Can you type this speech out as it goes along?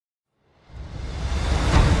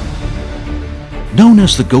Known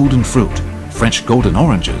as the golden fruit, French golden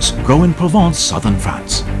oranges grow in Provence, southern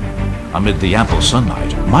France. Amid the ample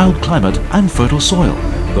sunlight, mild climate, and fertile soil,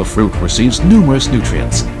 the fruit receives numerous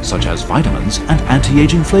nutrients, such as vitamins and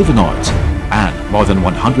anti-aging flavonoids, and more than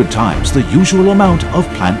 100 times the usual amount of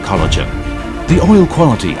plant collagen. The oil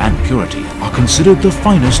quality and purity are considered the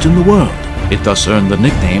finest in the world. It thus earned the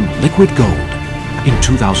nickname Liquid Gold. In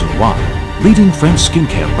 2001, leading French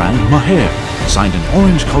skincare brand Mujer signed an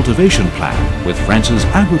orange cultivation plan with France's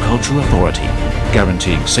Agriculture Authority,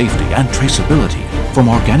 guaranteeing safety and traceability from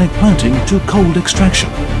organic planting to cold extraction.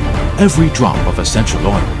 Every drop of essential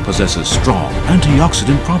oil possesses strong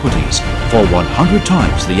antioxidant properties for 100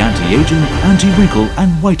 times the anti-aging, anti-wrinkle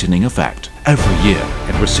and whitening effect. Every year,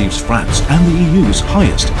 it receives France and the EU's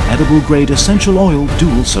highest edible grade essential oil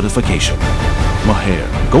dual certification. Mujer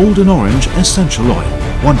Golden Orange Essential Oil,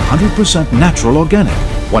 100% natural organic,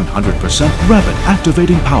 100% rapid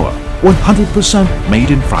activating power, 100% made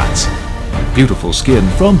in France. Beautiful skin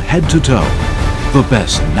from head to toe. The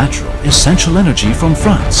best natural essential energy from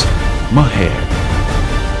France. Mujer.